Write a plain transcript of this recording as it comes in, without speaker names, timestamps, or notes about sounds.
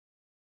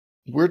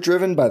We're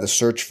driven by the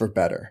search for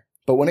better.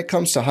 But when it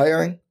comes to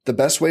hiring, the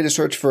best way to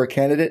search for a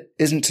candidate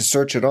isn't to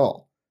search at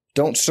all.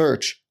 Don't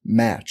search,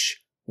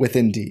 match with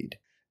Indeed.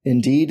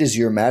 Indeed is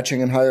your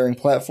matching and hiring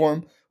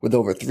platform with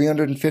over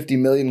 350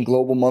 million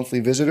global monthly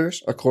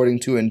visitors,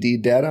 according to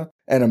Indeed data,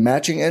 and a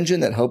matching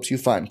engine that helps you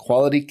find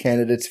quality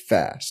candidates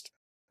fast.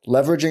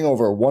 Leveraging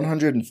over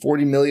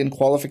 140 million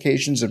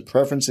qualifications and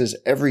preferences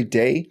every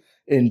day,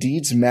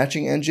 Indeed's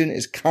matching engine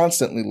is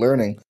constantly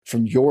learning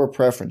from your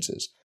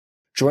preferences.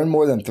 Join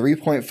more than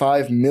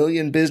 3.5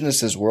 million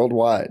businesses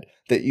worldwide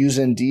that use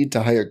Indeed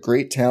to hire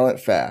great talent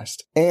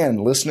fast.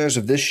 And listeners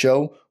of this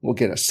show will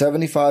get a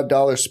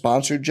 $75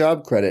 sponsored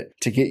job credit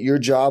to get your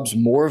jobs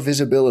more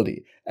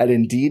visibility at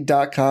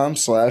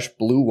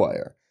Indeed.com/Blue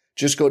Wire.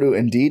 Just go to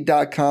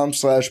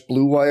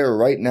Indeed.com/Blue Wire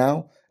right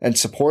now and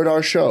support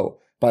our show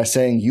by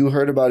saying you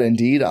heard about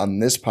Indeed on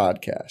this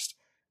podcast.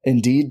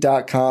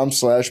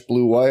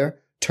 Indeed.com/Blue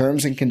Wire.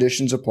 Terms and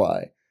conditions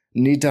apply.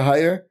 Need to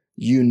hire?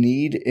 You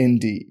need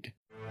Indeed.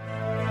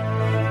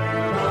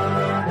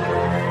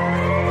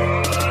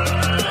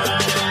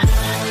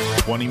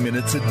 20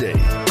 minutes a day,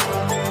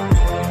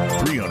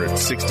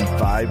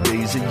 365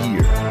 days a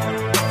year.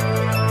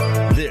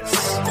 This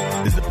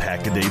is the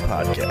Pack-A-Day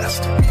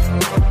Podcast.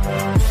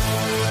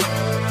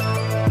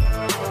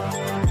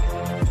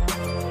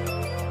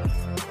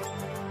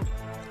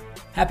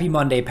 Happy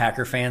Monday,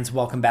 Packer fans.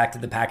 Welcome back to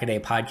the Pack-A-Day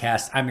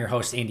Podcast. I'm your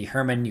host, Andy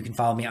Herman. You can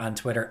follow me on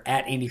Twitter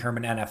at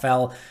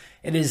AndyHermanNFL.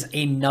 It is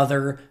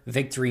another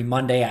Victory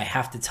Monday. I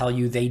have to tell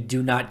you, they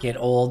do not get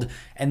old.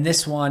 And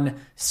this one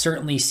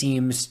certainly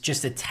seems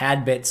just a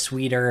tad bit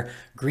sweeter.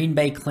 Green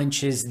Bay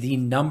clinches the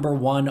number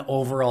one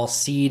overall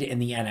seed in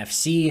the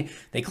NFC.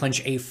 They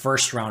clinch a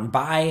first-round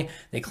bye.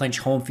 They clinch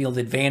home field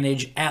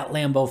advantage at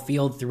Lambeau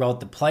Field throughout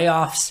the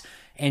playoffs.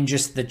 And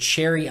just the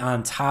cherry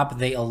on top,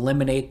 they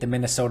eliminate the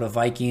Minnesota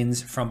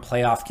Vikings from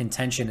playoff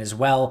contention as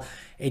well.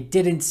 It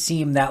didn't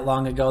seem that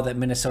long ago that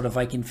Minnesota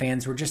Viking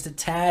fans were just a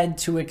tad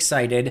too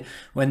excited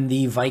when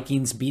the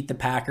Vikings beat the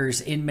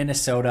Packers in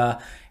Minnesota.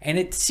 And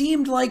it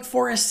seemed like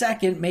for a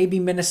second,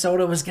 maybe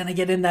Minnesota was going to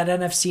get in that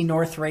NFC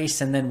North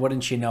race. And then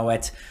wouldn't you know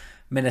it,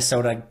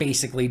 Minnesota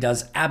basically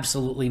does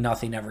absolutely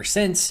nothing ever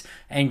since,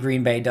 and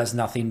Green Bay does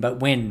nothing but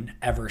win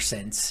ever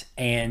since,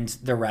 and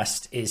the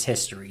rest is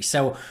history.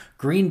 So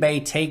Green Bay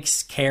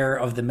takes care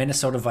of the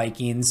Minnesota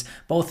Vikings,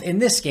 both in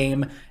this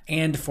game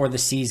and for the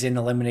season,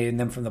 eliminating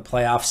them from the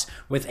playoffs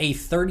with a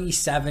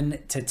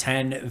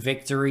 37-10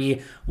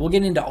 victory. We'll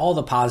get into all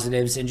the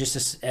positives in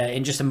just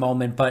a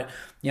moment, but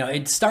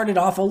it started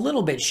off a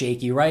little bit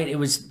shaky, right? It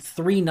was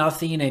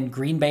 3-0, and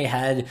Green Bay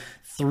had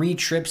 3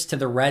 trips to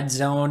the red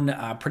zone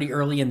pretty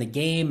early in the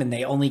game, and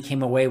they only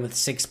came away with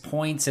 6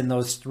 points in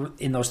those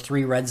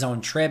 3 red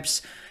zone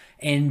trips.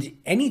 And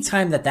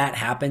anytime that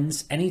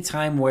happens,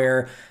 anytime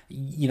where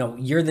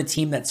you're the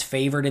team that's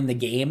favored in the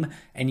game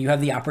and you have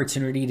the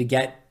opportunity to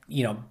get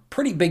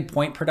pretty big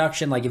point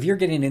production, like if you're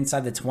getting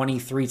inside the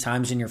 23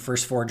 times in your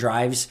first 4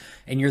 drives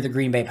and you're the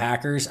Green Bay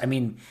Packers, I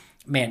mean,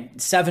 man,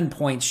 7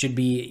 points should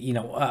be,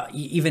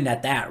 even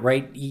at that,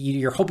 right?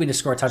 You're hoping to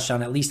score a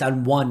touchdown at least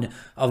on one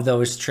of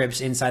those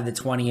trips inside the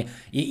 20.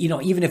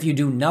 Even if you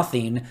do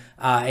nothing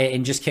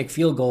and just kick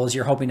field goals,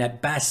 you're hoping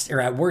at best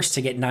or at worst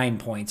to get 9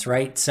 points,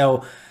 right?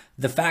 So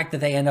the fact that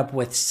they end up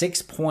with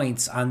 6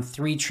 points on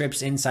 3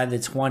 trips inside the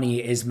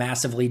 20 is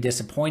massively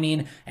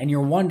disappointing. And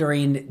you're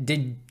wondering,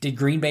 did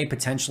Green Bay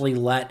potentially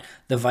let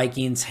the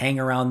Vikings hang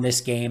around this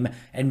game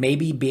and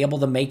maybe be able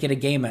to make it a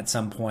game at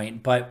some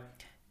point? But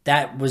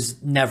that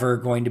was never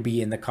going to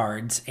be in the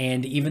cards.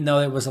 And even though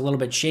it was a little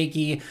bit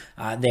shaky,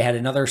 they had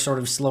another sort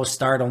of slow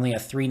start, only a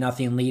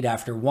 3-0 lead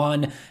after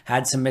 1,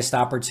 had some missed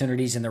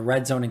opportunities in the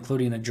red zone,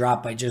 including a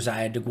drop by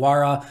Josiah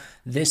DeGuara.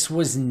 This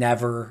was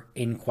never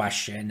in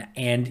question,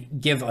 and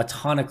give a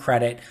ton of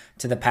credit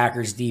to the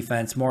Packers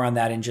defense. More on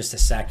that in just a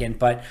second,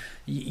 but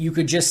you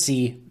could just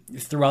see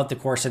throughout the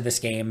course of this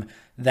game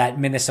that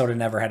Minnesota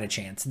never had a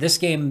chance. This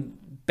game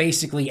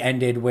basically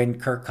ended when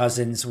Kirk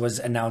Cousins was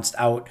announced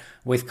out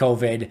with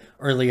COVID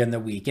early in the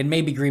week. And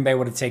maybe Green Bay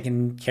would have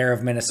taken care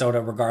of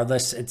Minnesota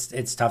regardless.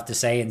 It's tough to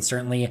say. And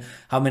certainly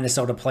how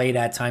Minnesota played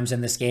at times in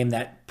this game,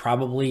 that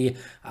probably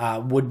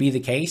would be the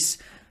case.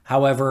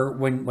 However,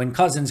 when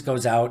Cousins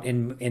goes out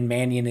and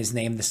Mannion is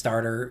named the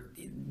starter,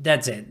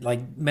 that's it.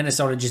 Like,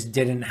 Minnesota just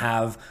didn't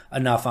have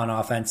enough on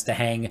offense to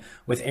hang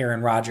with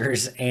Aaron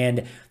Rodgers.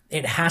 And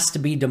it has to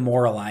be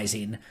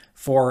demoralizing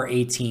for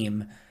a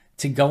team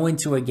to go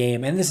into a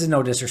game, and this is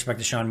no disrespect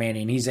to Sean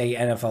Mannion. He's a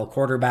NFL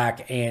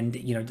quarterback, and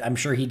I'm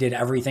sure he did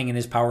everything in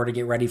his power to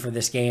get ready for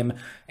this game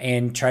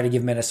and try to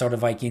give Minnesota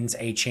Vikings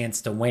a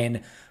chance to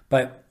win.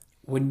 But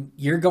when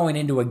you're going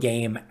into a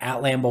game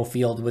at Lambeau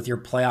Field with your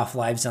playoff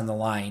lives on the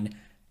line,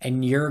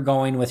 and you're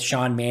going with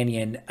Sean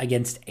Mannion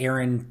against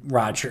Aaron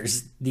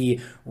Rodgers, the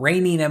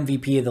reigning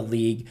MVP of the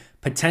league,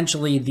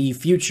 potentially the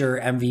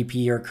future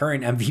MVP or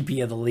current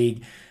MVP of the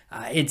league,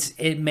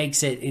 it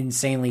makes it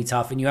insanely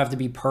tough, and you have to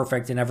be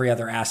perfect in every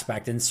other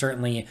aspect. And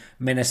certainly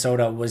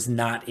Minnesota was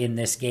not in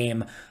this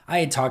game. I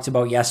had talked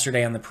about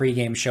yesterday on the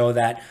pregame show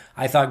that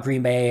I thought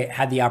Green Bay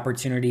had the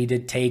opportunity to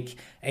take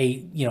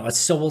a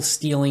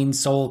soul-stealing,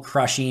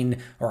 soul-crushing,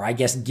 or I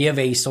guess give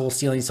a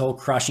soul-stealing,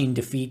 soul-crushing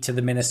defeat to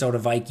the Minnesota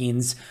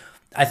Vikings.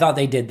 I thought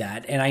they did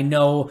that. And I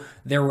know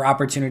there were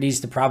opportunities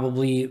to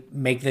probably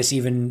make this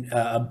even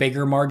a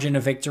bigger margin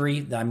of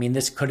victory. I mean,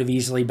 this could have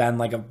easily been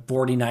like a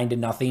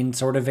 49-0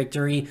 sort of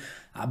victory.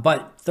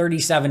 But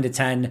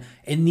 37-10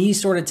 in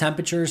these sort of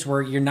temperatures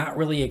where you're not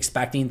really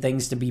expecting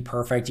things to be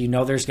perfect.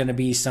 There's going to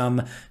be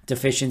some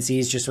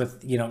deficiencies just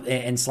with,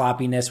 and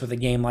sloppiness with a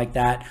game like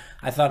that.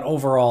 I thought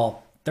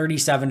overall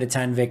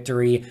 37-10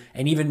 victory,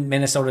 and even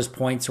Minnesota's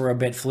points were a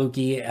bit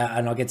fluky,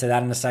 and I'll get to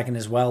that in a second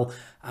as well.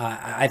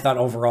 I thought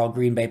overall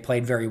Green Bay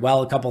played very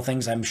well. A couple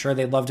things I'm sure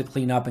they'd love to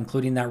clean up,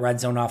 including that red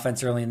zone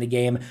offense early in the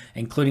game,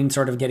 including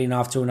sort of getting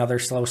off to another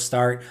slow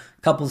start.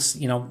 A couple,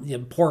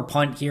 poor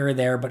punt here or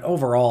there, but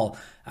overall,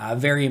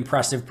 very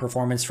impressive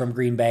performance from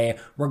Green Bay,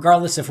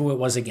 regardless of who it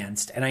was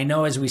against. And I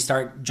know as we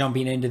start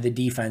jumping into the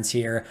defense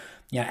here,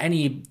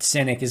 any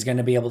cynic is going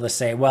to be able to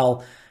say,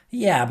 well,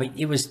 yeah, but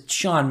it was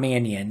Sean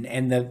Mannion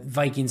and the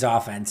Vikings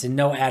offense and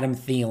no Adam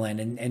Thielen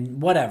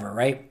and whatever,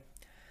 right?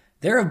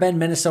 There have been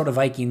Minnesota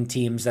Viking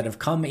teams that have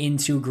come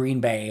into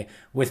Green Bay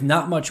with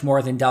not much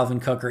more than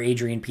Dalvin Cook or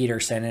Adrian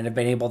Peterson and have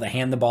been able to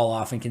hand the ball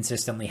off and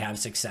consistently have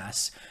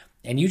success.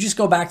 And you just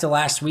go back to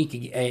last week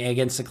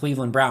against the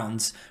Cleveland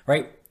Browns,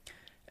 right?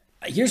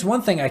 Here's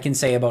one thing I can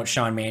say about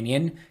Sean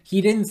Mannion.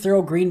 He didn't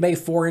throw Green Bay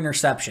 4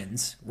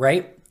 interceptions,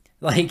 right?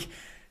 If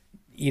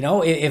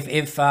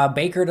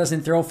Baker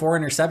doesn't throw 4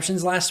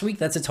 interceptions last week,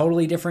 that's a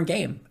totally different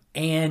game.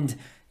 And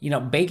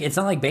Baker, it's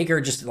not like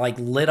Baker just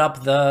lit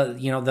up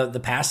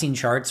the passing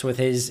charts with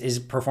his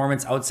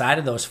performance outside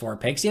of those 4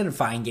 picks. He had a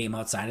fine game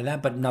outside of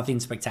that, but nothing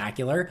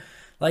spectacular.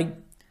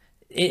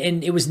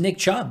 And it was Nick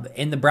Chubb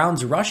and the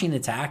Browns rushing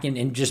attack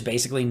and just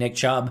basically Nick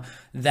Chubb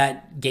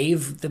that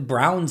gave the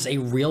Browns a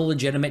real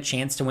legitimate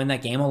chance to win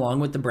that game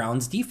along with the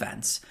Browns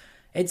defense.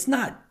 It's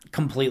not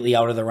completely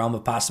out of the realm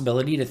of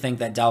possibility to think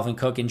that Dalvin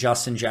Cook and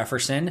Justin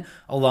Jefferson,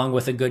 along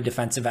with a good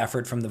defensive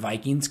effort from the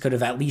Vikings, could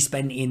have at least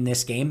been in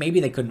this game. Maybe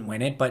they couldn't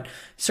win it, but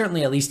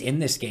certainly at least in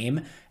this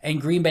game.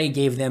 And Green Bay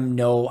gave them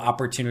no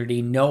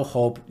opportunity, no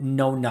hope,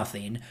 no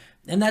nothing.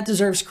 And that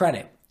deserves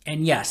credit.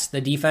 And yes,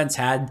 the defense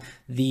had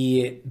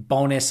the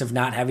bonus of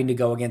not having to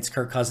go against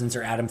Kirk Cousins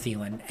or Adam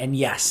Thielen. And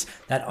yes,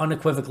 that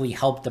unequivocally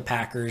helped the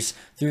Packers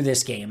through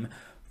this game.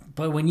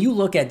 But when you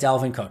look at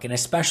Dalvin Cook, and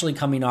especially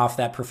coming off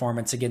that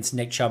performance against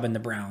Nick Chubb and the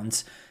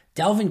Browns,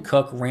 Dalvin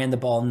Cook ran the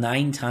ball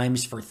 9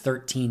 times for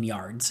 13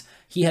 yards.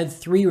 He had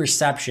 3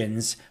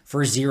 receptions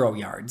for 0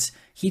 yards.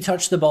 He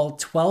touched the ball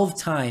 12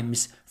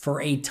 times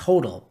for a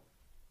total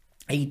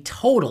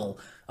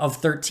of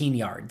 13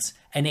 yards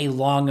and a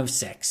long of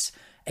 6.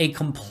 A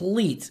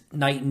complete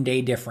night and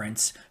day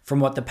difference from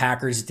what the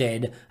Packers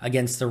did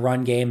against the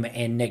run game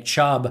and Nick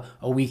Chubb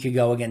a week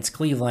ago against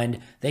Cleveland.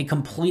 They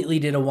completely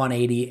did a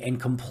 180 and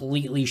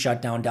completely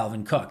shut down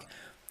Dalvin Cook.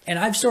 And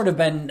I've sort of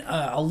been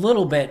a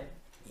little bit,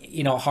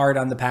 hard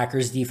on the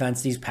Packers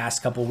defense these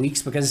past couple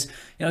weeks because,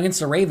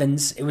 against the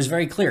Ravens, it was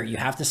very clear. You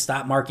have to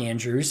stop Mark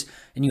Andrews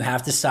and you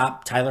have to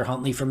stop Tyler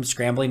Huntley from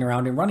scrambling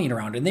around and running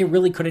around. And they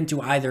really couldn't do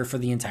either for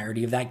the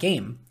entirety of that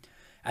game.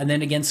 And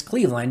then against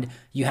Cleveland,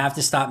 you have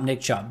to stop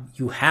Nick Chubb.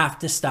 You have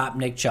to stop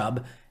Nick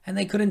Chubb. And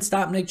they couldn't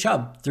stop Nick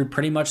Chubb through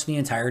pretty much the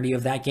entirety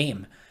of that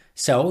game.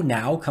 So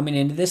now coming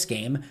into this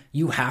game,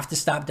 you have to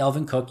stop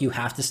Dalvin Cook. You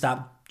have to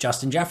stop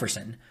Justin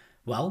Jefferson.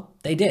 Well,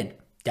 they did.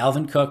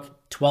 Dalvin Cook,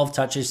 12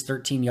 touches,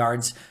 13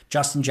 yards.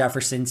 Justin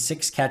Jefferson,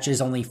 6 catches,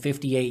 only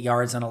 58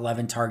 yards on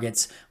 11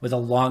 targets with a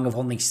long of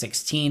only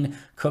 16.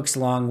 Cook's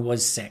long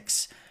was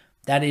 6.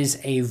 That is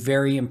a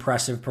very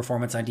impressive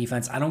performance on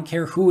defense. I don't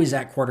care who is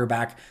at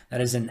quarterback. That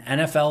is an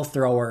NFL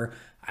thrower.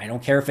 I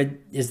don't care if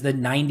it is the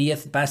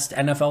 90th best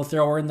NFL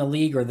thrower in the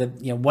league or the,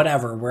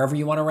 whatever, wherever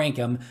you want to rank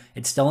him.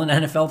 It's still an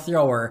NFL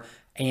thrower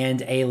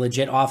and a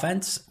legit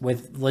offense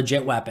with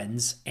legit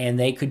weapons. And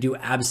they could do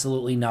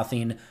absolutely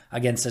nothing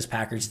against this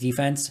Packers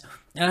defense.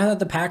 And I thought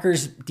the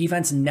Packers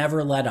defense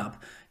never let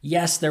up.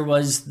 Yes, there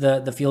was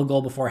the field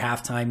goal before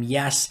halftime.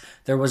 Yes,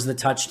 there was the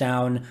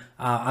touchdown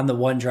on the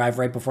one drive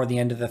right before the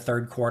end of the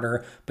third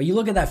quarter. But you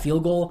look at that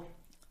field goal,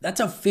 that's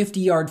a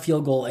 50-yard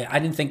field goal.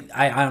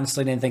 I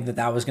honestly didn't think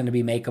that was going to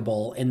be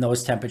makeable in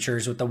those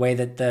temperatures with the way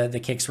that the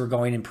kicks were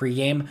going in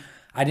pregame.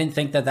 I didn't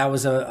think that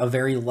was a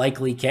very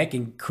likely kick,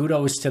 and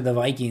kudos to the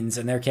Vikings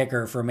and their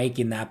kicker for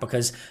making that,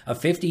 because a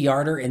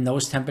 50-yarder in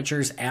those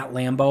temperatures at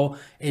Lambeau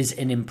is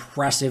an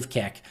impressive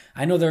kick.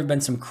 I know there have been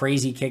some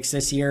crazy kicks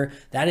this year.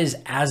 That is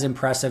as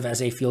impressive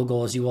as a field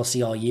goal as you will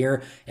see all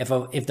year. If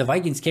the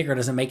Vikings kicker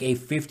doesn't make a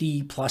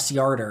 50-plus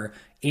yarder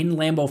in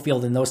Lambeau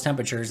Field in those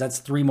temperatures, that's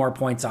 3 more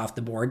points off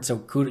the board.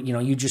 So,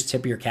 you just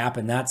tip your cap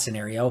in that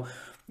scenario.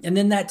 And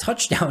then that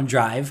touchdown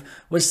drive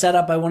was set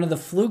up by one of the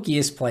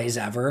flukiest plays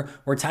ever,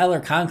 where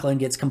Tyler Conklin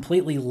gets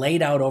completely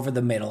laid out over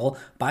the middle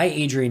by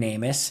Adrian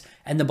Amos,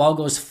 and the ball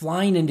goes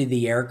flying into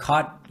the air,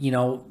 caught,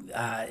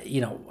 I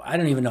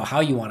don't even know how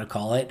you want to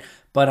call it,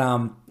 but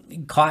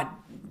caught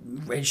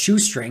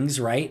shoestrings,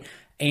 right?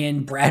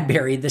 And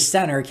Bradbury, the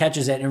center,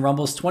 catches it and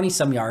rumbles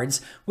 20-some yards,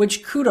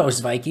 which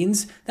kudos,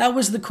 Vikings. That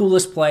was the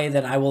coolest play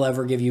that I will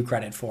ever give you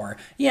credit for.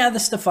 Yeah, the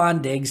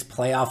Stephon Diggs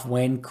playoff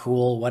win,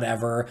 cool,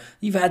 whatever.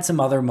 You've had some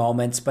other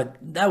moments, but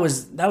that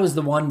was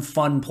the one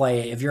fun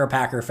play. If you're a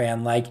Packer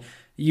fan, like,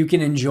 you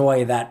can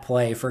enjoy that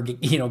play for,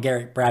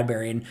 Garrett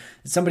Bradbury. And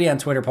somebody on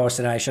Twitter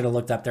posted, I should have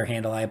looked up their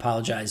handle, I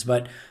apologize,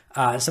 but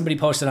somebody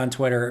posted on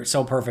Twitter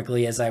so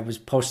perfectly as I was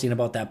posting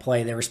about that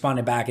play. They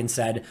responded back and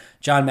said,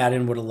 John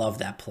Madden would have loved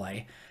that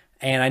play.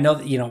 And I know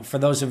that, for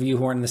those of you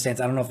who aren't in the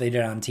stands, I don't know if they did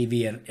it on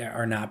TV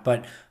or not,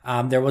 but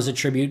there was a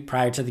tribute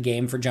prior to the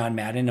game for John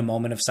Madden, a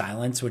moment of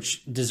silence,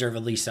 which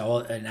deservedly so,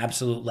 an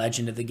absolute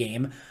legend of the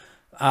game.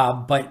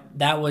 But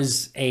that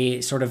was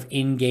a sort of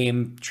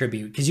in-game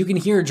tribute, because you can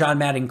hear John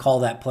Madden call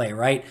that play,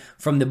 right?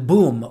 From the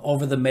boom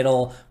over the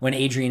middle when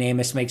Adrian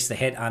Amos makes the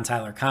hit on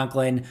Tyler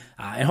Conklin.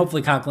 And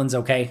hopefully Conklin's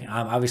okay.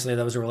 Obviously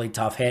that was a really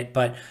tough hit,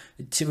 but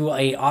to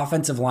a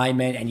offensive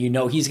lineman, and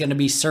he's going to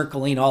be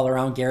circling all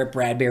around Garrett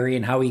Bradbury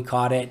and how he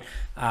caught it,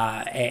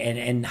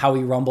 and how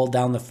he rumbled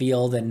down the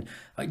field, and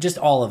just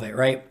all of it,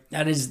 right?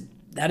 That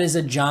is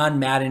a John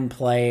Madden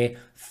play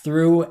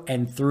through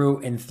and through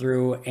and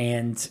through,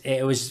 and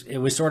it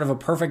was sort of a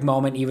perfect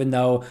moment, even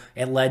though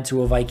it led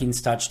to a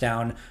Vikings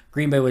touchdown.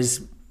 Green Bay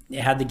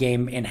had the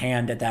game in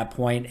hand at that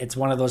point. It's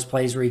one of those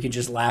plays where you could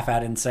just laugh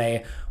at and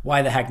say,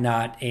 why the heck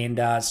not?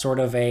 And sort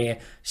of a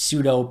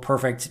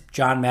pseudo-perfect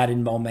John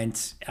Madden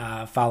moment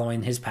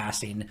following his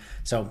passing.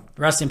 So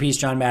rest in peace,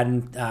 John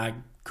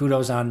Madden.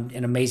 Kudos on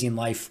an amazing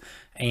life.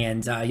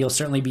 And you'll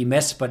certainly be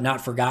missed, but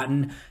not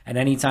forgotten. And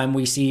anytime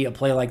we see a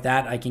play like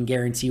that, I can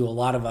guarantee you a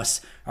lot of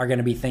us are going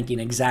to be thinking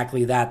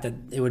exactly that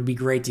it would be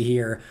great to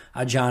hear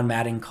a John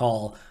Madden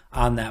call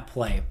on that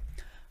play.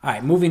 All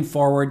right, moving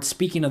forward,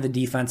 speaking of the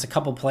defense, a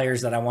couple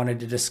players that I wanted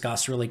to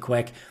discuss really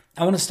quick.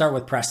 I want to start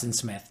with Preston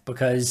Smith,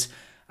 because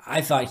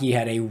I thought he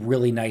had a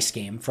really nice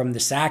game. From the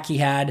sack he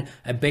had,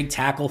 a big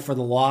tackle for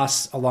the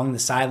loss along the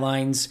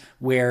sidelines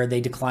where they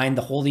declined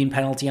the holding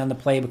penalty on the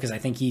play, because I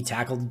think he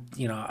tackled,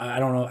 I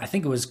don't know, I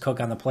think it was Cook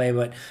on the play,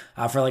 but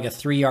for like a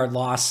 3-yard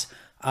loss,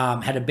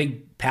 had a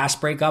big pass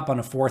breakup on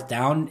a 4th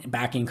down,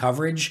 backing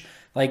coverage.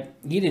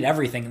 Like, he did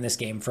everything in this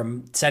game,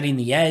 from setting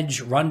the edge,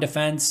 run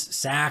defense,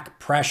 sack,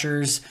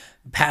 pressures,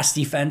 pass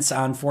defense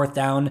on 4th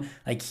down.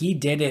 Like, he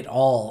did it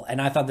all.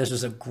 And I thought this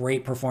was a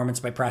great performance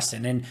by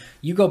Preston. And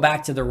you go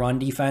back to the run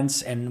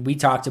defense, and we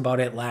talked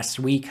about it last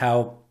week,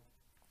 how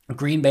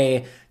Green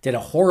Bay did a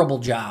horrible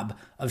job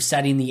of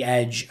setting the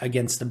edge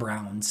against the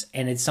Browns,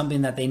 and it's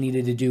something that they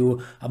needed to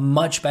do a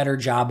much better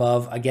job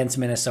of against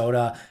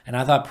Minnesota. And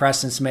I thought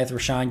Preston Smith,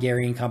 Rashawn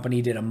Gary and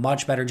company did a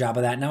much better job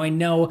of that. Now, I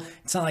know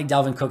it's not like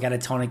Dalvin Cook had a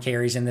ton of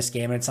carries in this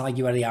game, and it's not like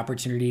you had the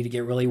opportunity to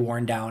get really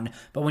worn down,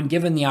 but when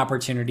given the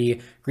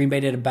opportunity, Green Bay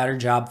did a better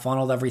job,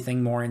 funneled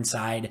everything more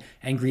inside,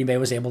 and Green Bay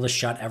was able to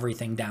shut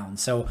everything down.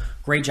 So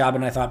great job,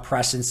 and I thought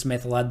Preston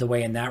Smith led the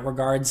way in that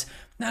regards.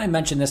 Now, I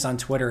mentioned this on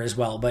Twitter as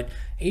well, but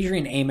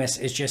Adrian Amos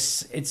is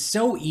it's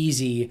so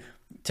easy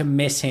to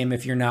miss him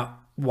if you're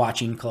not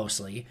watching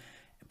closely.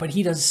 But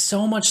he does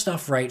so much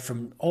stuff right,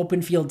 from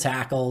open field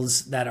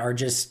tackles that are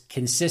just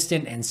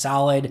consistent and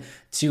solid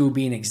to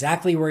being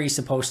exactly where he's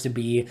supposed to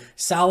be,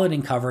 solid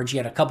in coverage. He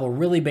had a couple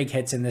really big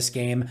hits in this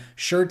game,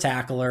 sure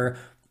tackler.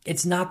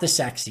 It's not the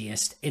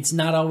sexiest. It's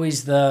not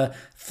always the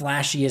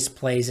flashiest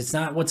plays. It's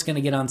not what's going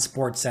to get on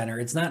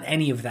SportsCenter. It's not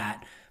any of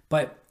that.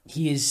 But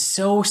he is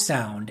so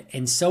sound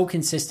and so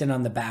consistent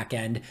on the back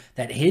end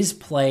that his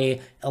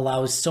play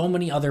allows so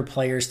many other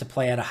players to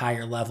play at a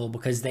higher level,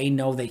 because they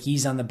know that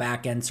he's on the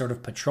back end sort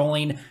of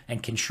patrolling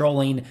and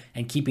controlling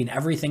and keeping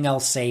everything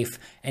else safe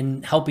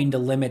and helping to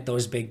limit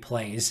those big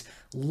plays.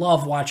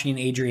 Love watching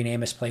Adrian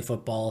Amos play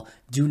football.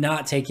 Do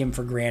not take him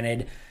for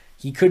granted.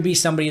 He could be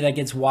somebody that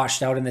gets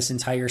washed out in this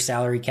entire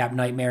salary cap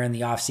nightmare in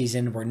the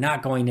offseason. We're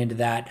not going into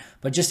that,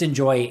 but just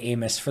enjoy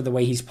Amos for the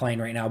way he's playing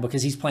right now,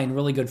 because he's playing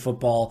really good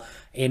football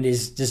and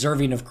is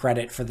deserving of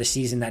credit for the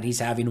season that he's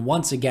having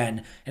once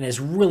again, and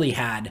has really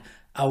had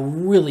a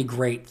really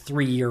great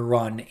 3-year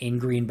run in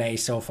Green Bay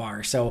so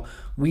far. So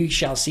we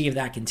shall see if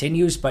that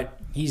continues, but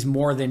he's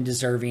more than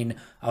deserving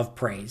of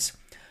praise.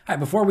 All right,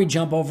 before we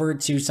jump over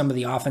to some of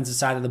the offensive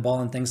side of the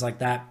ball and things like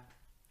that,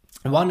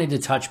 I wanted to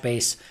touch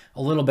base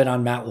a little bit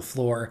on Matt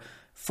LaFleur.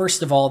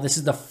 First of all, this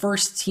is the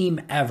first team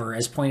ever,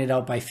 as pointed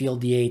out by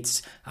Field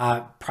Yates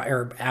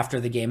after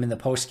the game in the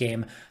post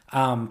game.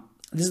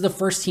 This is the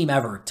first team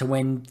ever to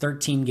win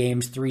 13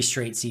 games, 3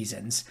 straight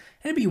seasons.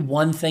 It'd be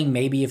one thing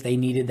maybe if they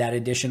needed that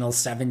additional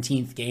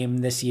 17th game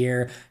this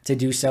year to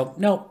do so.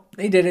 No,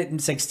 they did it in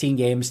 16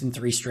 games in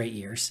 3 straight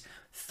years.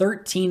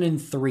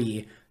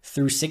 13-3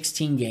 through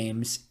 16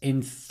 games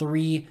in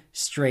 3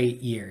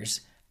 straight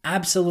years.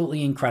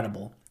 Absolutely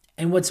incredible.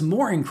 And what's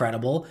more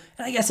incredible,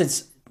 and I guess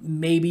it's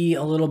maybe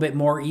a little bit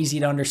more easy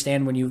to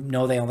understand when you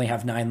know they only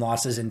have 9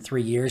 losses in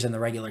 3 years in the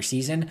regular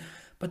season,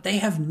 but they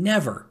have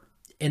never,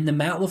 in the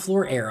Matt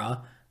LaFleur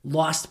era,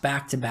 lost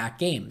back-to-back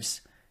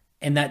games.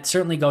 And that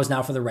certainly goes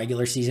now for the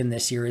regular season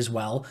this year as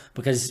well,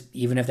 because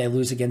even if they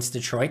lose against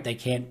Detroit, they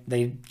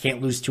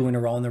can't lose 2 in a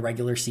row in the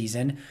regular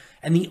season.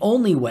 And the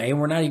only way, and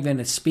we're not even going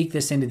to speak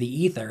this into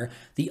the ether,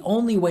 the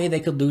only way they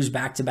could lose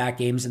back-to-back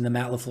games in the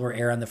Matt LaFleur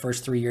era in the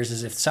first 3 years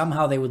is if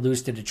somehow they would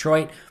lose to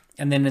Detroit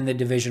and then in the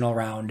divisional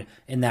round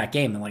in that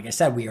game. And like I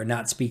said, we are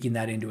not speaking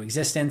that into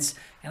existence,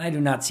 and I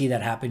do not see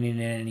that happening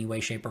in any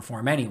way, shape, or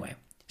form anyway.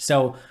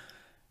 So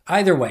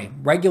either way,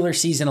 regular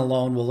season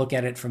alone, we'll look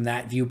at it from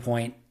that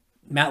viewpoint.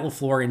 Matt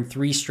LaFleur in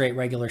 3 straight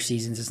regular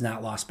seasons has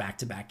not lost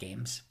back-to-back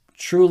games.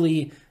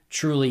 Truly,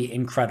 truly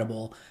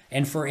incredible.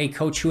 And for a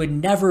coach who had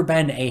never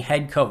been a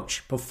head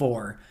coach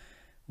before,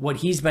 what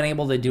he's been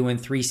able to do in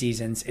 3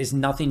 seasons is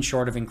nothing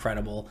short of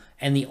incredible.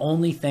 And the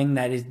only thing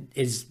that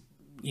is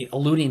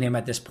eluding him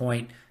at this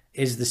point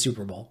is the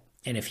Super Bowl.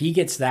 And if he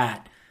gets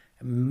that,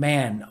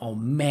 man, oh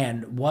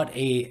man, what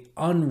a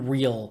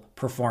unreal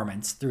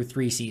performance through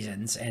 3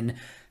 seasons. And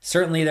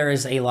certainly there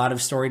is a lot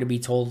of story to be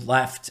told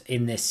left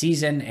in this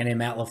season and in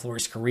Matt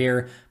LaFleur's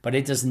career, but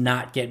it does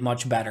not get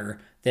much better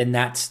than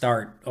that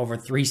start over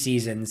 3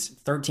 seasons,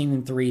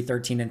 13-3,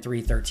 13-3,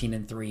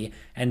 13-3,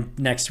 and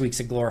next week's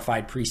a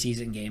glorified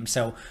preseason game.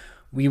 So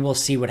we will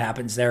see what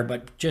happens there,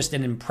 but just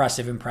an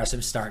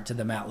impressive start to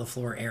the Matt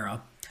LaFleur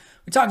era.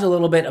 We talked a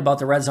little bit about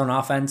the red zone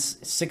offense,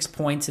 6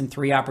 points and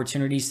 3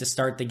 opportunities to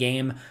start the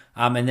game.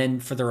 And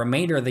then for the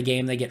remainder of the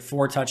game, they get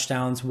 4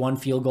 touchdowns, 1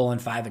 field goal,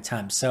 and 5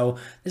 attempts. So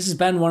this has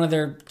been one of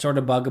their sort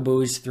of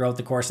bugaboos throughout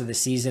the course of the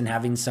season,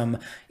 having some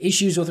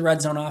issues with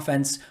red zone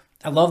offense.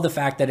 I love the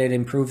fact that it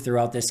improved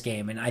throughout this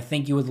game, and I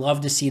think you would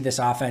love to see this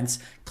offense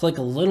click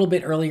a little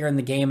bit earlier in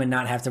the game and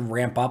not have to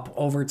ramp up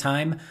over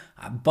time.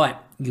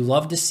 But you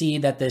love to see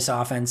that this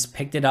offense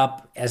picked it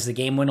up as the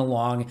game went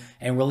along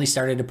and really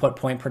started to put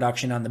point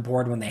production on the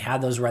board when they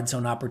had those red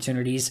zone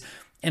opportunities.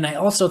 And I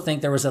also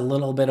think there was a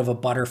little bit of a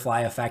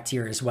butterfly effect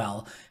here as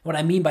well. What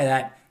I mean by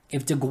that,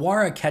 if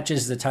DeGuara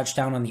catches the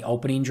touchdown on the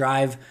opening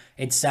drive,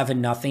 it's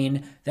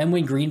 7-0. Then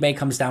when Green Bay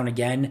comes down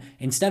again,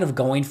 instead of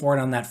going for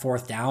it on that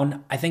 4th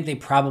down, I think they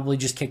probably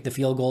just kick the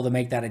field goal to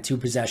make that a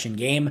 2-possession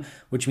game,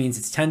 which means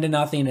it's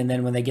 10-0. And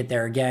then when they get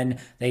there again,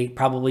 they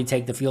probably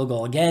take the field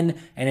goal again,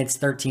 and it's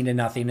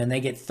 13-0. And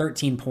they get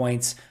 13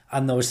 points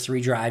on those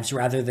 3 drives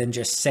rather than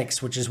just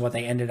 6, which is what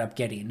they ended up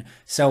getting.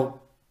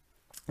 So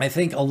I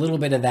think a little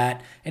bit of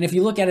that. And if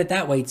you look at it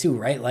that way too,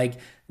 right? Like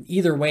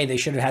either way, they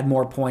should have had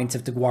more points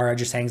if DeGuara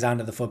just hangs on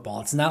to the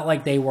football. It's not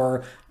like they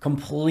were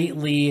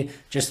completely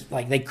just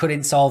like they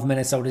couldn't solve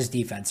Minnesota's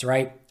defense,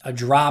 right? A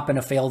drop and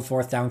a failed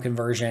 4th down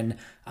conversion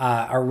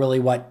are really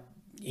what,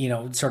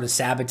 sort of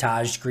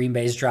sabotaged Green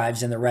Bay's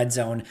drives in the red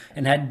zone.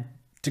 And had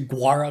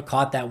DeGuara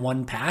caught that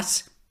one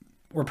pass,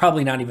 we're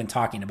probably not even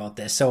talking about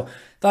this. So I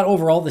thought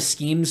overall the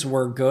schemes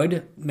were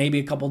good. Maybe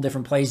a couple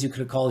different plays you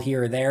could have called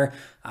here or there,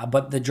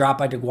 but the drop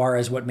by DeGuara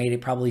is what made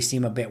it probably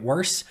seem a bit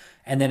worse.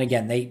 And then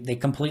again, they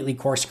completely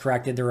course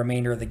corrected the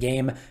remainder of the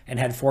game and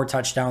had 4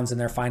 touchdowns in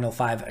their final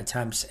 5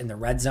 attempts in the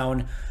red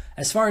zone.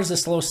 As far as the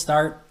slow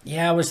start,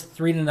 it was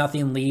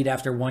 3-0 lead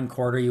after 1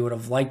 quarter. You would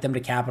have liked them to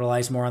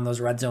capitalize more on those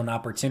red zone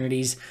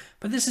opportunities,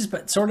 but this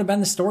has sort of been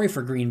the story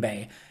for Green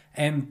Bay.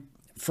 And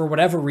for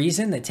whatever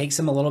reason, it takes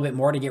them a little bit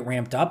more to get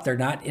ramped up. They're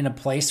not in a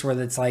place where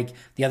it's like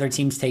the other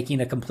team's taking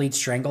a complete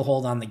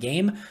stranglehold on the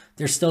game.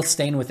 They're still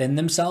staying within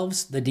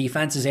themselves. The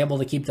defense is able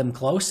to keep them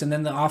close, and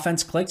then the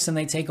offense clicks and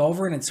they take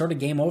over, and it's sort of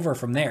game over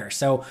from there.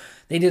 So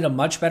they did a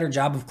much better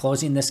job of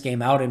closing this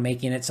game out and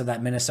making it so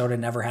that Minnesota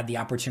never had the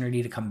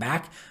opportunity to come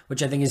back,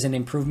 which I think is an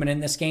improvement in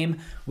this game.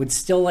 Would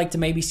still like to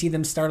maybe see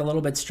them start a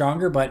little bit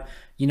stronger, but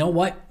you know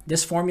what?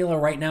 This formula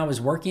right now is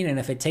working, and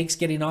if it takes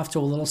getting off to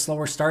a little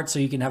slower start so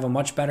you can have a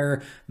much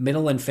better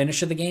middle and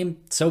finish of the game,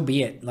 so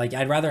be it. Like,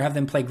 I'd rather have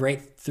them play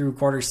great through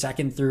quarters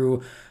second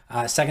through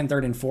second,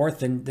 third, and fourth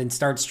than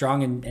start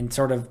strong and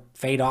sort of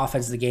fade off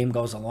as the game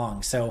goes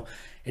along. So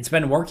it's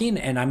been working,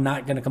 and I'm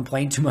not going to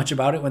complain too much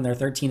about it when they're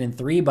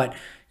 13-3, but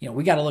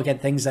we got to look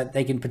at things that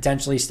they can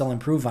potentially still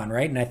improve on,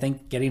 right? And I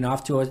think getting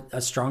off to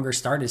a stronger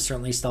start is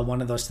certainly still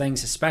one of those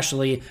things,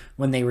 especially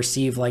when they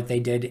receive like they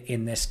did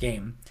in this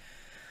game.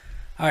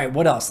 All right,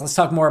 what else? Let's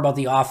talk more about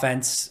the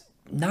offense.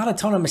 Not a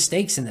ton of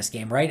mistakes in this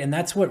game, right? And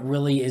that's what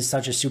really is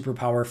such a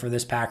superpower for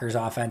this Packers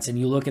offense. And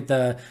you look at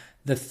the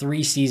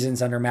 3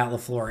 seasons under Matt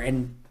LaFleur,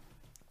 and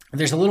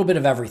there's a little bit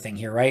of everything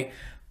here, right?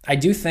 I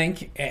do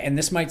think, and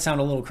this might sound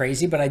a little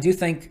crazy, but I do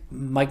think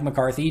Mike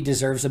McCarthy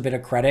deserves a bit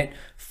of credit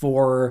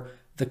for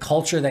the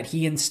culture that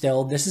he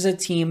instilled. This is a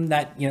team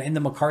that, in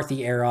the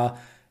McCarthy era,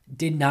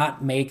 did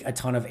not make a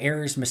ton of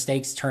errors,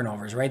 mistakes,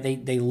 turnovers, right?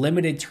 They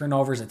limited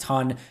turnovers a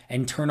ton,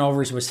 and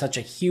turnovers was such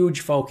a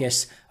huge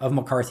focus of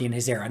McCarthy in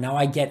his era. Now,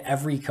 I get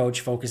every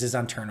coach focuses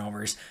on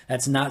turnovers.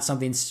 That's not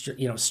something,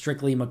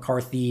 strictly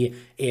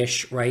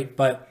McCarthy-ish, right?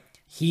 But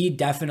he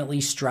definitely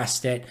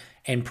stressed it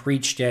and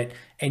preached it.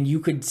 And you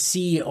could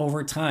see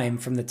over time,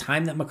 from the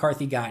time that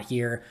McCarthy got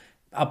here,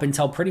 up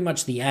until pretty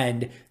much the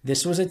end,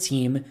 this was a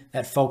team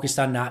that focused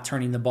on not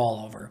turning the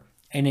ball over.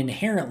 And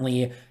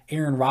inherently,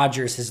 Aaron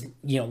Rodgers has,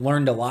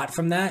 learned a lot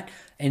from that.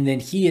 And then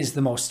he is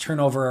the most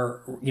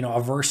turnover,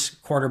 averse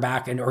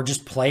quarterback or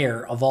just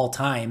player of all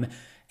time.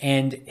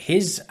 And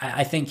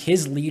I think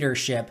his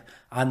leadership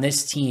on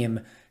this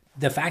team,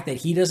 the fact that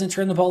he doesn't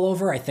turn the ball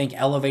over, I think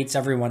elevates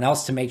everyone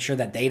else to make sure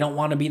that they don't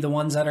want to be the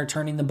ones that are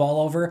turning the ball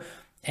over.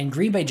 And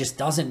Green Bay just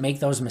doesn't make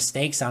those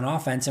mistakes on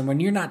offense. And when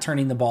you're not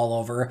turning the ball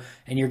over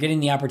and you're getting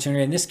the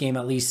opportunity in this game,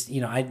 at least,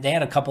 they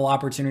had a couple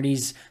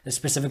opportunities,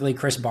 specifically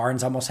Chris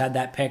Barnes almost had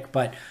that pick.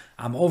 But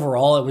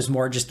overall, it was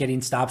more just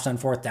getting stops on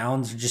fourth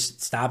downs or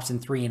just stops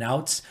and 3 and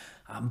outs.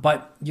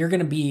 But you're going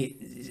to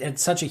be at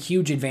such a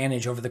huge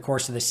advantage over the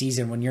course of the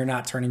season when you're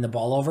not turning the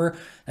ball over.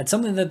 That's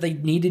something that they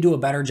need to do a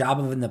better job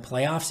of in the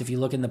playoffs. If you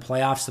look in the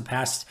playoffs, the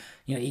past,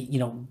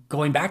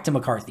 going back to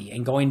McCarthy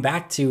and going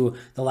back to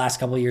the last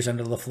couple of years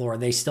under LaFleur,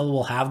 they still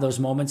will have those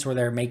moments where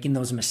they're making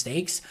those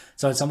mistakes.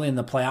 So it's something in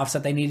the playoffs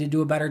that they need to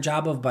do a better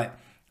job of. But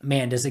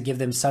man, does it give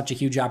them such a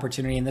huge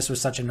opportunity. And this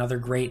was such another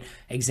great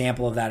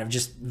example of that, of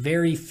just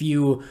very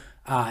few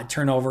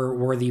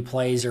turnover-worthy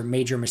plays or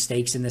major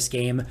mistakes in this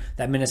game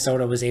that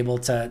Minnesota was able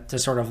to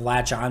sort of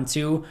latch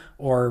onto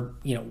or,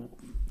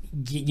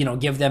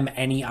 give them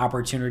any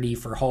opportunity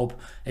for hope,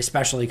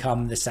 especially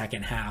come the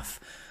second half.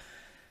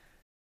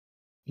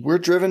 We're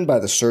driven by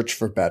the search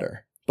for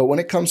better. But when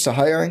it comes to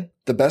hiring,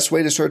 the best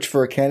way to search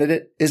for a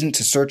candidate isn't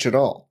to search at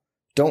all.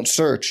 Don't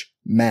search,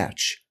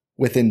 match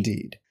with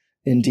Indeed.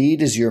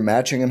 Indeed is your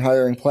matching and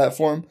hiring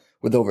platform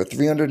with over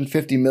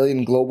 350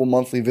 million global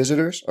monthly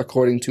visitors,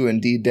 according to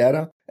Indeed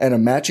data, and a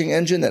matching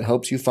engine that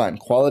helps you find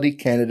quality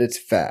candidates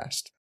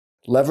fast.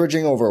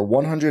 Leveraging over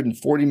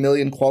 140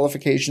 million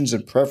qualifications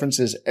and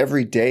preferences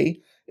every day,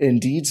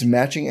 Indeed's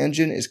matching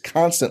engine is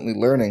constantly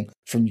learning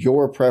from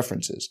your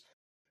preferences.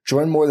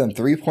 Join more than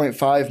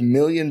 3.5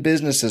 million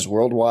businesses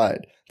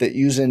worldwide that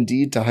use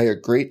Indeed to hire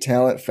great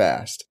talent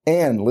fast.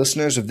 And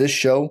listeners of this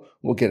show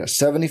will get a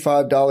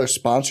 $75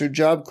 sponsored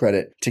job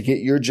credit to get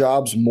your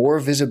jobs more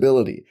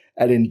visibility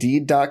at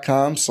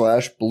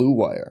Indeed.com/Blue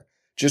Wire.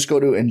 Just go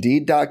to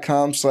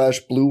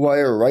Indeed.com/Blue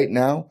Wire right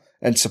now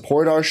and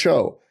support our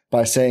show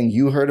by saying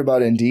you heard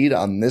about Indeed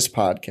on this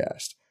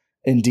podcast.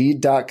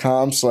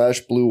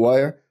 Indeed.com/Blue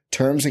Wire.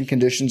 Terms and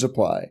conditions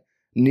apply.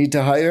 Need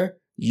to hire?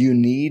 You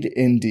need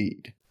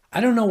Indeed.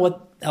 I don't know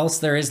what else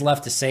there is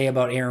left to say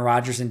about Aaron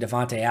Rodgers and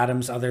Davante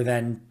Adams other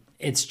than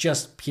it's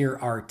just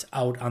pure art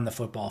out on the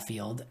football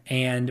field.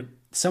 And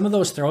some of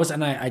those throws,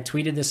 and I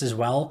tweeted this as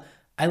well,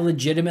 I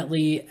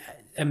legitimately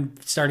am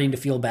starting to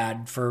feel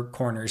bad for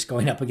corners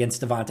going up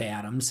against Davante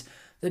Adams.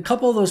 A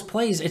couple of those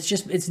plays,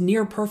 it's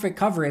near perfect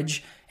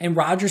coverage, and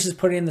Rodgers is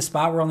putting it in the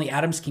spot where only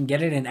Adams can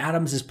get it, and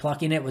Adams is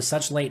plucking it with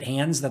such late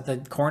hands that the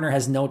corner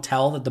has no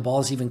tell that the ball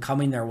is even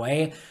coming their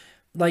way.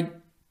 Like,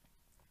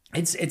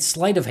 it's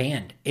sleight of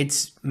hand.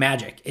 It's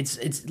magic.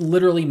 It's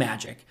literally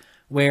magic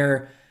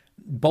where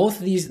both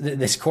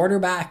this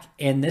quarterback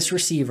and this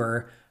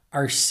receiver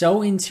are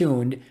so in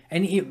tune.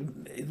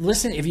 And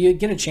listen, if you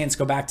get a chance,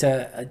 go back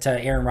to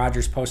Aaron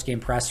Rodgers' post-game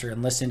presser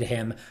and listen to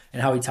him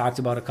and how he talked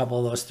about a couple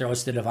of those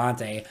throws to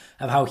Davante,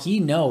 of how he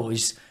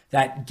knows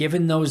that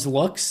given those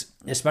looks,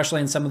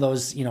 especially in some of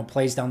those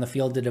plays down the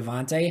field to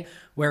Davante,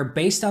 where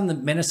based on the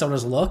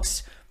Minnesota's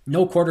looks,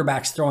 no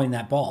quarterback's throwing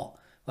that ball.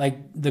 Like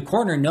the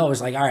corner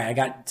knows, like, all right, I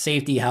got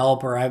safety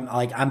help, or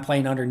I'm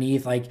playing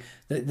underneath. Like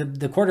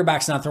the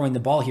quarterback's not throwing the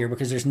ball here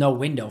because there's no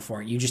window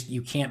for it.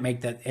 You can't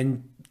make that.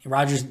 And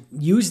Rodgers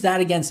used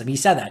that against him. He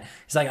said that.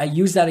 He's like, I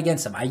used that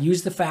against him. I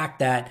used the fact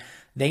that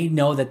they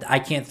know that I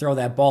can't throw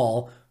that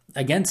ball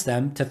against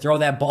them to throw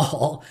that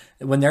ball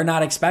when they're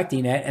not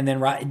expecting it. And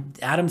then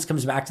Adams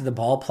comes back to the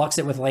ball, plucks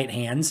it with late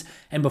hands,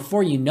 and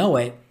before you know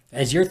it,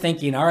 as you're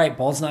thinking, all right,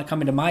 ball's not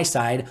coming to my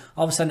side,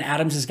 all of a sudden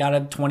Adams has got a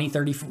 20,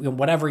 30,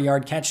 whatever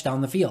yard catch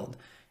down the field.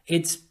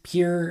 It's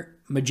pure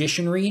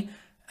magicianry.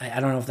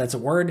 I don't know if that's a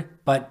word,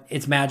 but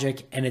it's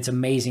magic, and it's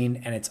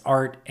amazing, and it's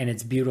art, and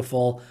it's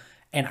beautiful.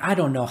 And I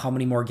don't know how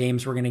many more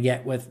games we're going to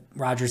get with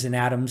Rodgers and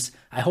Adams.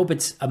 I hope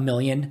it's 1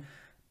 million,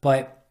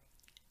 but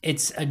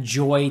it's a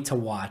joy to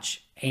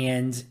watch.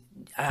 And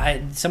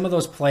some of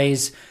those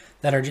plays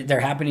they're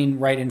happening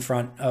right in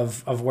front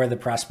of where the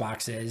press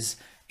box is.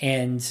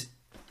 And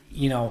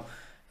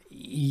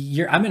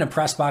I'm in a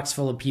press box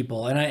full of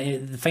people,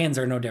 and the fans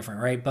are no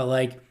different, right? But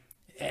like,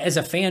 as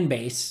a fan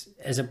base,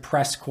 as a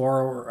press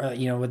corps,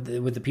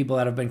 with the people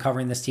that have been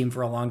covering this team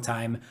for a long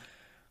time,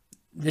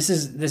 this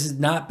has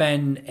not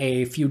been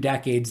a few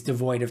decades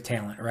devoid of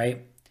talent,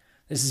 right?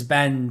 This has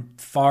been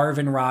Favre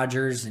and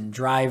Rodgers and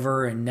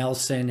Driver and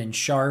Nelson and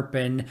Sharp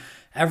and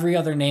every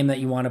other name that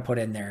you want to put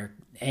in there.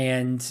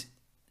 And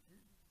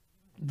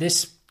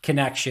this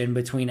connection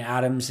between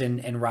Adams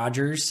and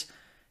Rodgers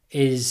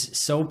is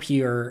so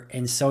pure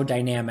and so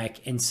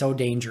dynamic and so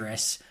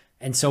dangerous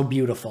and so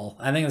beautiful.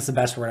 I think that's the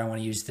best word I want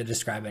to use to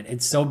describe it.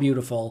 It's so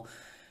beautiful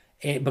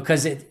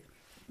because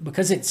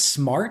it's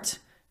smart,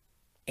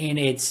 and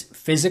it's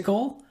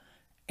physical,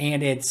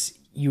 and it's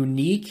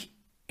unique,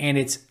 and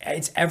it's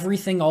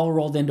everything all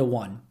rolled into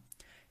one.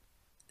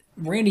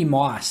 Randy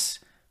Moss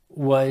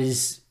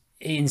was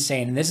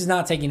insane. And this is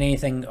not taking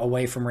anything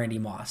away from Randy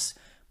Moss,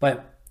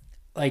 but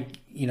like,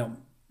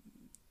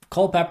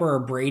 Culpepper or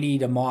Brady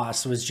to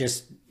Moss was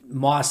just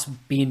Moss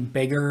being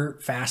bigger,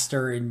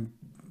 faster, and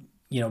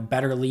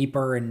better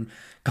leaper and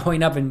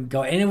going up and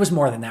go. And it was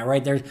more than that,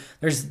 right?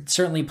 There's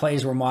certainly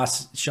plays where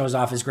Moss shows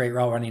off his great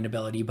route running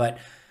ability, but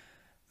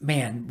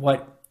man,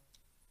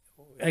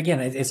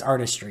 it's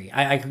artistry.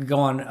 I could go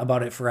on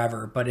about it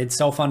forever, but it's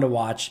so fun to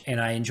watch and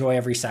I enjoy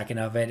every second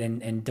of it.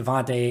 And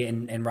Devontae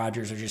and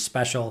Rodgers are just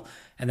special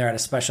and they're at a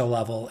special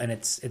level and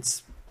it's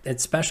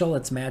special.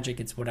 It's magic.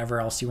 It's whatever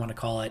else you want to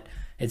call it.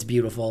 It's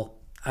beautiful.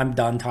 I'm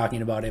done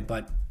talking about it,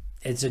 but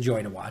it's a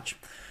joy to watch.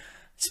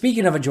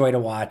 Speaking of a joy to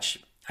watch,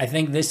 I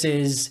think this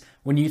is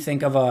when you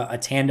think of a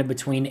tandem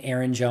between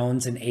Aaron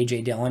Jones and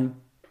A.J. Dillon,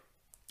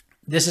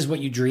 this is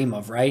what you dream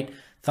of, right?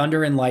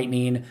 Thunder and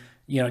lightning,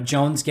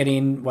 Jones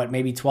getting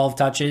maybe 12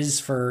 touches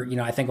for,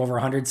 I think over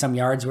 100 some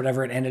yards,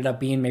 whatever it ended up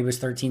being, maybe it was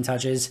 13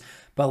 touches,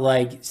 but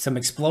like some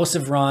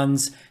explosive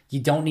runs. You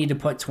don't need to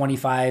put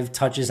 25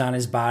 touches on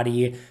his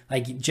body.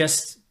 Like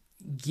just,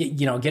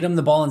 get him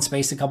the ball in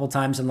space a couple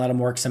times and let him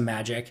work some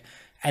magic.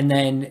 And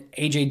then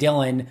A.J.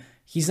 Dillon,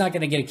 he's not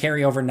going to get a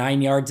carry over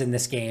 9 yards in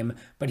this game,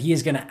 but he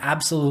is going to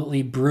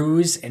absolutely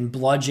bruise and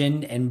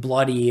bludgeon and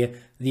bloody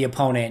the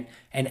opponent.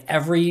 And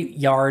every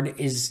yard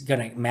is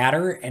going to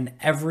matter. And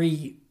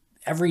every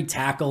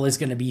tackle is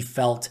going to be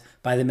felt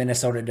by the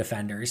Minnesota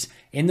defenders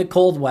in the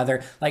cold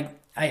weather. Like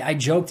I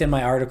joked in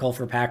my article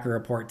for Packer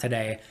Report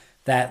today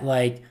that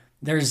like,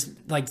 there's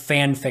like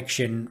fan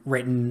fiction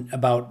written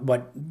about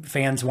what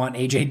fans want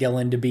A.J.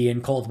 Dillon to be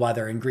in cold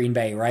weather in Green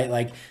Bay, right?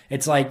 Like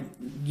it's like,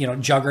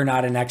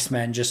 Juggernaut and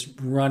X-Men just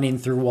running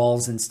through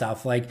walls and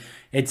stuff. Like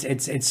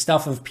it's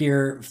stuff of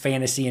pure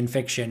fantasy and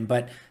fiction,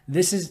 but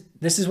this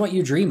is what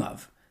you dream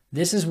of.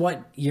 This is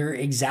what you're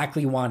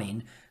exactly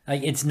wanting.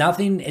 Like it's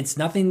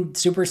nothing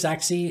super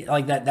sexy.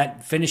 Like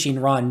that finishing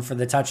run for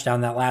the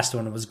touchdown, that last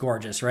one was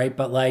gorgeous, right?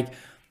 But like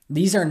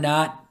these are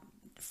not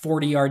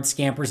 40-yard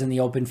scampers in the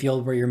open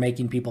field where you're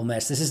making people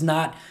miss. This is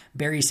not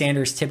Barry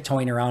Sanders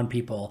tiptoeing around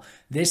people.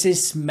 This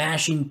is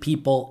smashing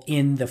people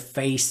in the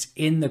face,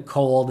 in the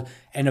cold,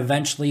 and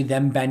eventually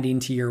them bending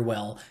to your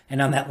will. And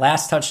on that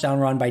last touchdown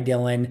run by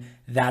Dillon,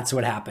 that's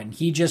what happened.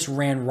 He just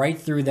ran right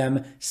through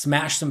them,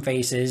 smashed some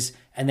faces,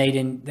 and they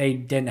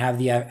didn't have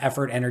the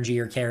effort, energy,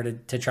 or care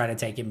to try to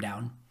take him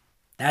down.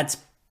 That's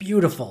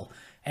beautiful.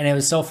 And it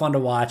was so fun to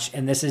watch.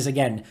 And this is,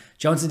 again,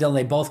 Jones and Dillon,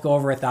 they both go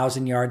over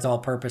 1,000 yards all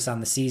purpose on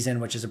the season,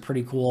 which is a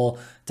pretty cool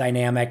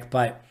dynamic.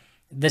 But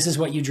this is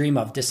what you dream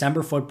of.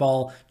 December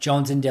football,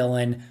 Jones and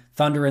Dillon,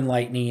 Thunder and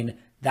Lightning.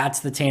 That's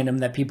the tandem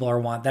that people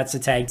want. That's the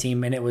tag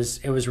team. And it was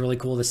really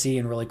cool to see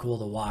and really cool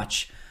to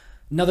watch.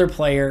 Another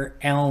player,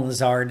 Allen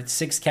Lazard,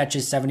 6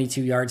 catches,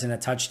 72 yards and a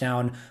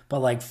touchdown,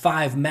 but like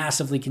 5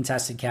 massively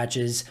contested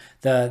catches.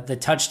 The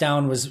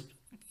touchdown was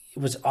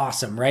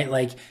awesome, right?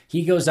 Like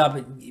he goes up,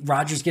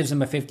 Rodgers gives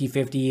him a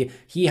 50-50,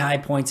 he high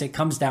points it,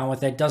 comes down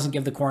with it, doesn't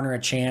give the corner a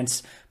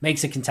chance,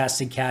 makes a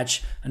contested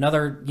catch.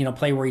 Another,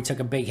 play where he took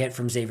a big hit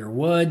from Xavier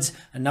Woods,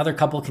 another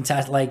couple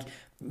like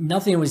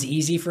nothing was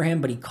easy for him,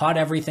 but he caught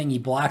everything. He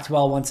blocked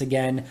well once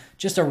again.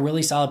 Just a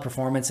really solid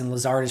performance, and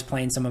Lazard is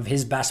playing some of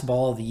his best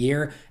ball of the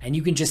year, and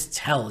you can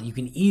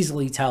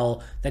easily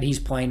tell that he's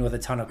playing with a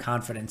ton of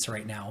confidence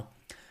right now.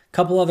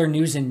 Couple other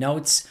news and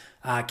notes.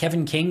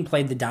 Kevin King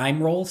played the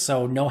dime role,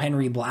 so no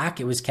Henry Black.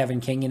 It was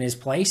Kevin King in his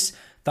place.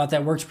 Thought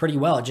that worked pretty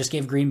well. It just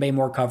gave Green Bay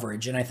more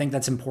coverage, and I think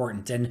that's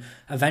important. And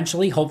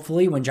eventually,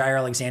 hopefully, when Jair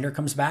Alexander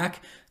comes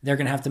back, they're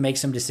going to have to make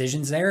some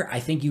decisions there.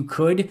 I think you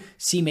could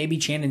see maybe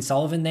Chandon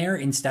Sullivan there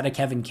instead of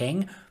Kevin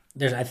King.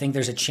 I think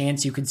there's a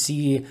chance you could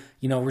see,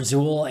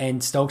 Rasul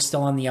and Stokes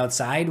still on the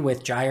outside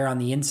with Jair on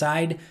the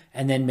inside,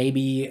 and then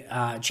maybe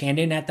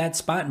Chandon at that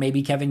spot.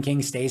 Maybe Kevin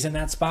King stays in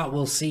that spot.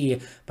 We'll see.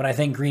 But I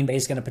think Green Bay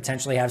is going to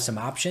potentially have some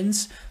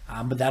options.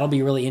 But that'll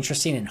be really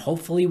interesting, and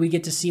hopefully we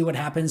get to see what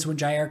happens when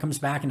Jair comes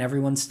back and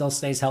everyone still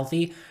stays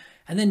healthy.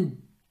 And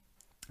then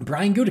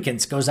Brian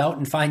Gutekunst goes out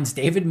and finds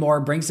David Moore,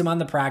 brings him on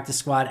the practice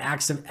squad,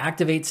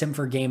 activates him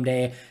for game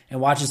day, and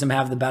watches him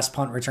have the best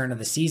punt return of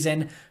the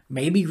season.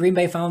 Maybe Green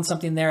Bay found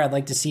something there. I'd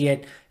like to see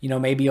it,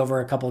 maybe over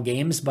a couple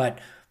games, but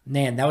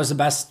man, that was the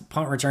best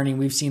punt returning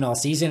we've seen all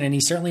season, and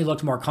he certainly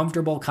looked more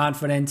comfortable,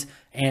 confident,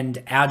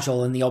 and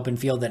agile in the open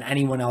field than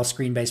anyone else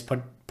Green Bay's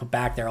put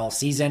back there all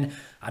season.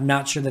 I'm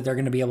not sure that they're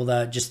going to be able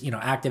to just,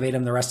 activate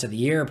him the rest of the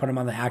year, put him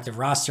on the active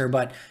roster,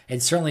 but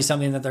it's certainly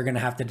something that they're going to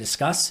have to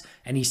discuss,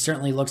 and he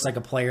certainly looks like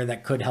a player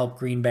that could help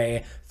Green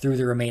Bay through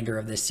the remainder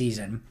of this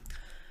season.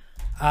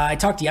 I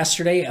talked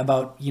yesterday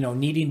about,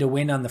 needing to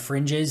win on the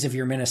fringes if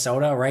you're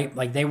Minnesota, right?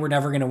 Like they were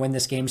never going to win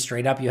this game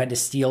straight up. You had to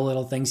steal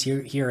little things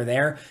here or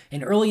there.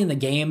 And early in the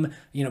game,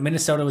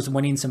 Minnesota was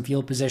winning some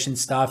field position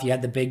stuff. You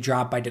had the big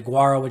drop by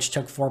DeGuara, which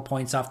took 4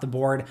 points off the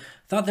board.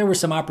 Thought there was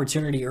some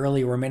opportunity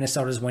early where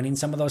Minnesota's winning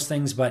some of those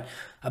things, but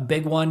a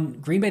big one,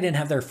 Green Bay didn't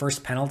have their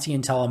first penalty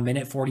until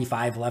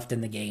 1:45 left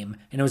in the game,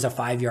 and it was a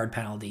 5-yard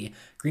penalty.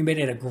 Green Bay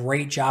did a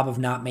great job of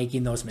not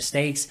making those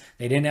mistakes.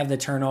 They didn't have the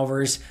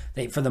turnovers.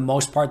 For the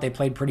most part, they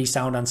played pretty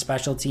sound on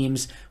special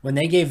teams. When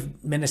they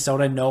gave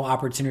Minnesota no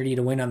opportunity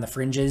to win on the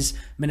fringes,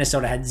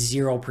 Minnesota had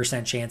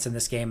 0% chance in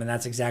this game, and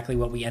that's exactly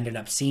what we ended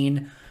up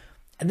seeing.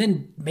 And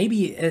then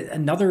maybe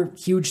another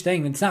huge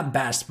thing, it's not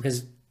best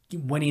because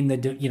winning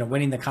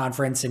the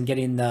conference and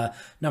getting the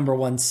number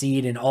 1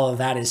 seed and all of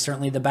that is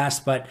certainly the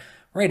best, but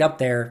right up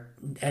there,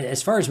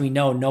 as far as we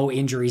know, no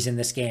injuries in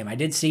this game. I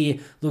did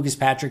see Lucas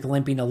Patrick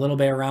limping a little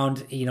bit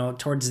around,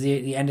 towards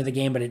the end of the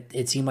game, but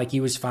it seemed like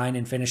he was fine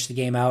and finished the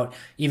game out.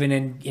 Even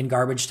in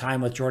garbage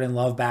time with Jordan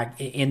Love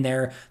back in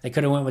there, they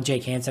could have went with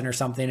Jake Hansen or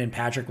something, and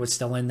Patrick was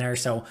still in there,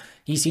 so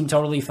he seemed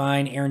totally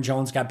fine. Aaron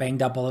Jones got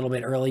banged up a little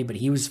bit early, but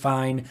he was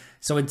fine.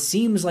 So it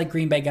seems like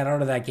Green Bay got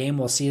out of that game.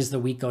 We'll see as the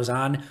week goes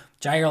on.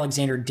 Jair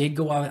Alexander did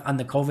go out on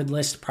the COVID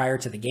list prior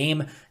to the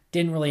game.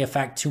 Didn't really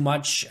affect too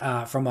much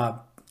from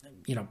a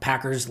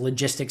Packers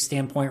logistics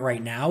standpoint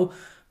right now.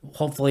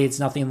 Hopefully it's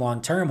nothing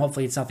long-term.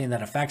 Hopefully it's nothing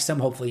that affects him.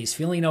 Hopefully he's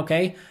feeling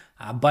okay.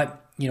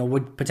 But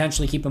would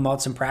potentially keep him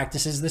out some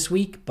practices this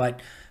week. But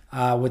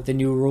with the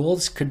new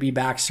rules, could be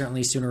back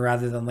certainly sooner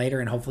rather than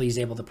later. And hopefully he's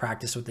able to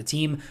practice with the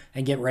team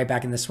and get right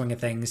back in the swing of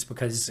things,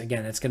 because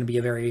again, it's going to be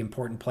a very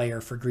important player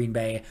for Green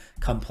Bay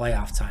come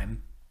playoff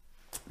time.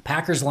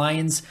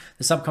 Packers-Lions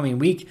this upcoming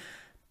week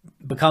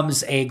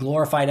becomes a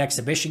glorified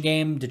exhibition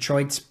game.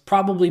 Detroit's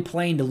probably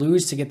playing to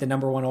lose to get the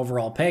number 1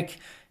 overall pick.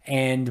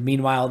 And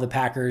meanwhile, the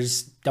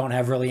Packers don't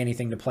have really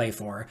anything to play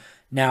for.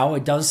 Now,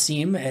 it does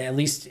seem, at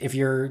least if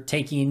you're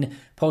taking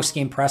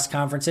post-game press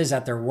conferences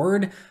at their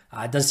word,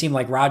 it does seem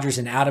like Rodgers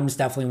and Adams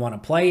definitely want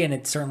to play. And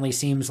it certainly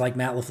seems like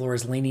Matt LaFleur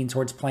is leaning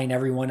towards playing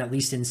everyone, at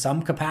least in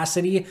some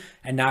capacity,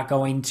 and not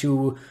going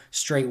 2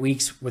 straight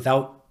weeks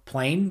without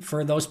playing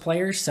for those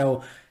players.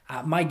 So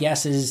my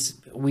guess is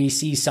we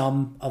see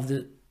some of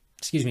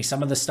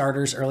the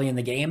starters early in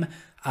the game,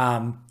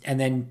 and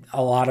then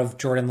a lot of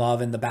Jordan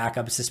Love and the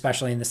backups,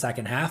 especially in the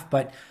second half.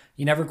 But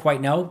you never quite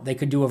know. They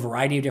could do a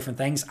variety of different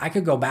things. I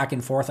could go back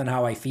and forth on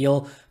how I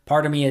feel.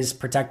 Part of me is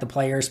protect the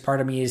players. Part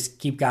of me is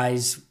keep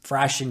guys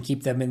fresh and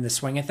keep them in the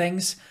swing of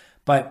things.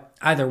 But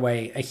either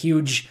way, a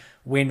huge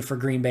win for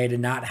Green Bay to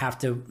not have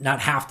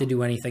to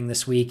do anything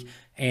this week,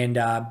 and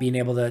being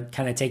able to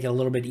kind of take it a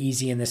little bit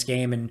easy in this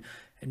game and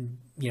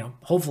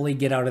hopefully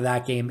get out of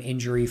that game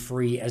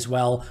injury-free as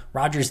well.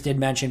 Rodgers did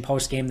mention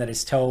post-game that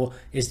his toe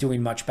is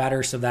doing much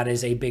better, so that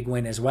is a big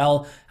win as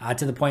well,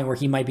 to the point where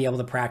he might be able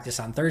to practice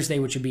on Thursday,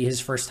 which would be his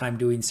first time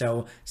doing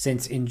so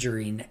since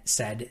injuring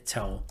said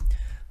toe.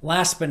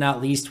 Last but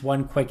not least,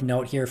 one quick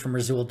note here from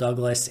Rasul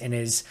Douglas in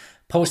his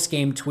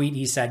post-game tweet.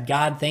 He said,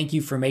 "God, thank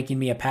you for making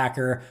me a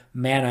Packer.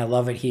 Man, I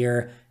love it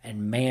here.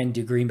 And man,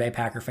 do Green Bay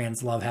Packer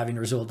fans love having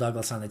Rasul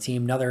Douglas on the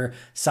team." Another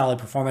solid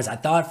performance. I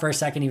thought for a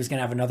second he was going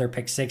to have another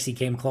pick 6. He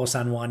came close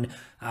on one,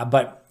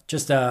 but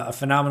just a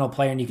phenomenal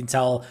player. And you can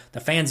tell the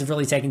fans have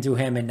really taken to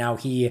him, and now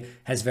he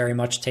has very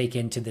much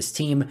taken to this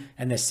team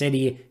and the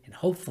city. And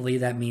hopefully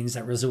that means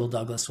that Rasul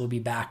Douglas will be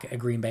back a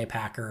Green Bay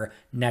Packer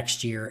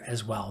next year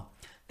as well.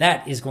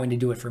 That is going to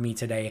do it for me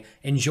today.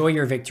 Enjoy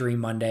your Victory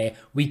Monday.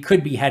 We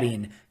could be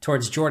heading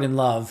towards Jordan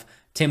Love,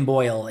 Tim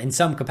Boyle in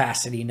some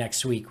capacity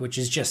next week, which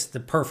is just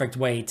the perfect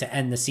way to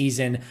end the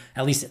season,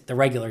 at least the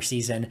regular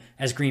season,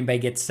 as Green Bay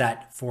gets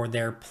set for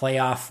their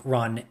playoff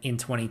run in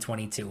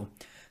 2022.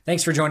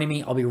 Thanks for joining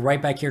me. I'll be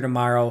right back here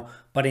tomorrow.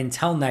 But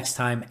until next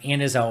time,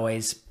 and as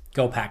always,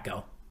 go Pack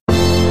Go.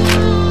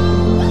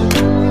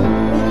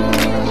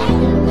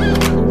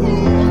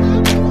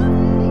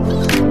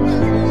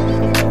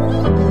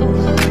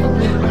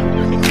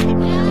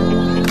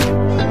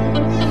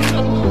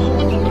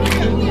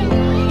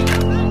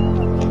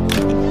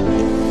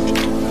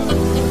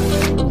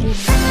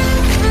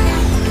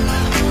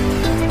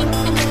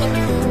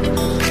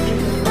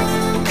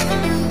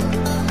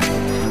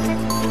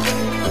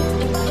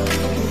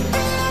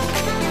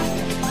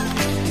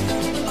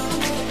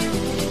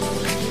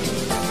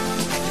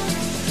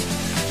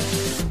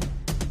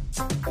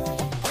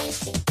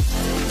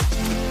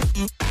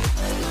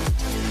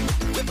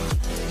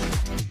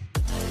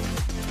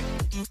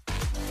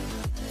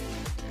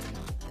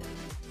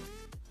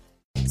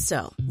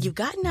 So, you've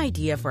got an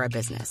idea for a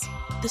business.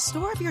 The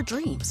store of your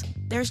dreams.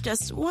 There's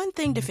just one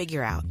thing to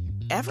figure out.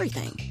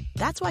 Everything.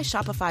 That's why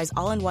Shopify's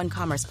all-in-one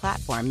commerce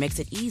platform makes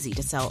it easy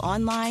to sell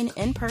online,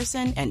 in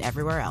person, and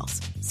everywhere else.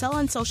 Sell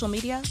on social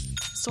media.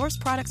 Source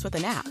products with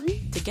an app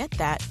to get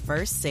that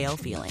first sale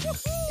feeling.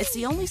 It's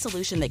the only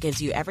solution that gives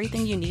you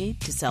everything you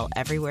need to sell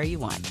everywhere you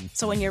want.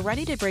 So when you're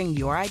ready to bring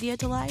your idea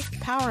to life,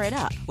 power it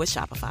up with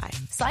Shopify.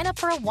 Sign up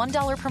for a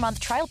 $1 per month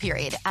trial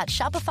period at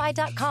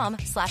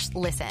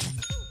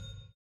shopify.com/listen.